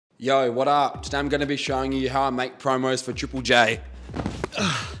Yo, what up? Today I'm going to be showing you how I make promos for Triple J.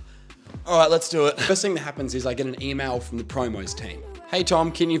 All right, let's do it. First thing that happens is I get an email from the promos team. Hey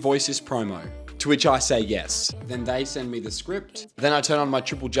Tom, can you voice this promo? To which I say yes. Then they send me the script. Then I turn on my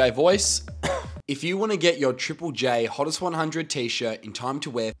Triple J voice. If you want to get your Triple J Hottest 100 t-shirt in time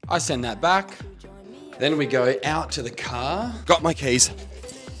to wear, I send that back. Then we go out to the car. Got my keys.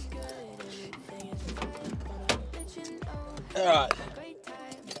 All right.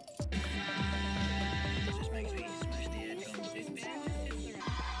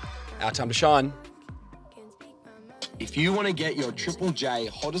 Our time to shine. If you want to get your Triple J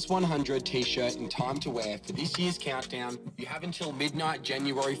Hottest 100 t-shirt in time to wear for this year's countdown, you have until midnight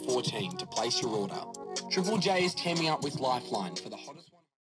January 14 to place your order. Triple J is teaming up with Lifeline for the hottest